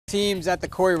teams at the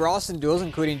Cory Rawson duels,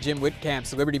 including Jim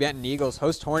Whitcamp's Liberty Benton Eagles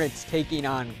host Hornets taking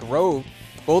on Grove.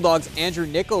 Bulldogs' Andrew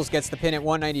Nichols gets the pin at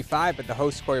 195, but the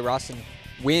host Cory Rawson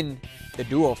win the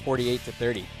duel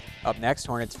 48-30. Up next,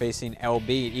 Hornets facing LB.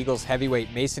 Eagles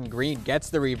heavyweight Mason Green gets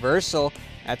the reversal.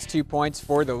 That's 2 points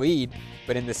for the lead.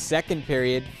 But in the second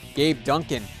period, Gabe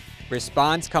Duncan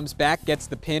responds, comes back, gets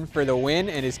the pin for the win,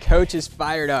 and his coach is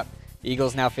fired up.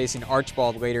 Eagles now facing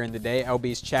Archibald later in the day.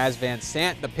 LB's Chaz Van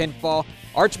Sant, the pinfall.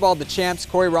 Archibald, the champs.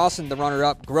 Cory Rawson, the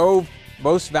runner-up. Grove,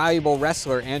 most valuable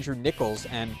wrestler Andrew Nichols,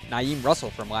 and Naeem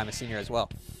Russell from Lima Senior as well.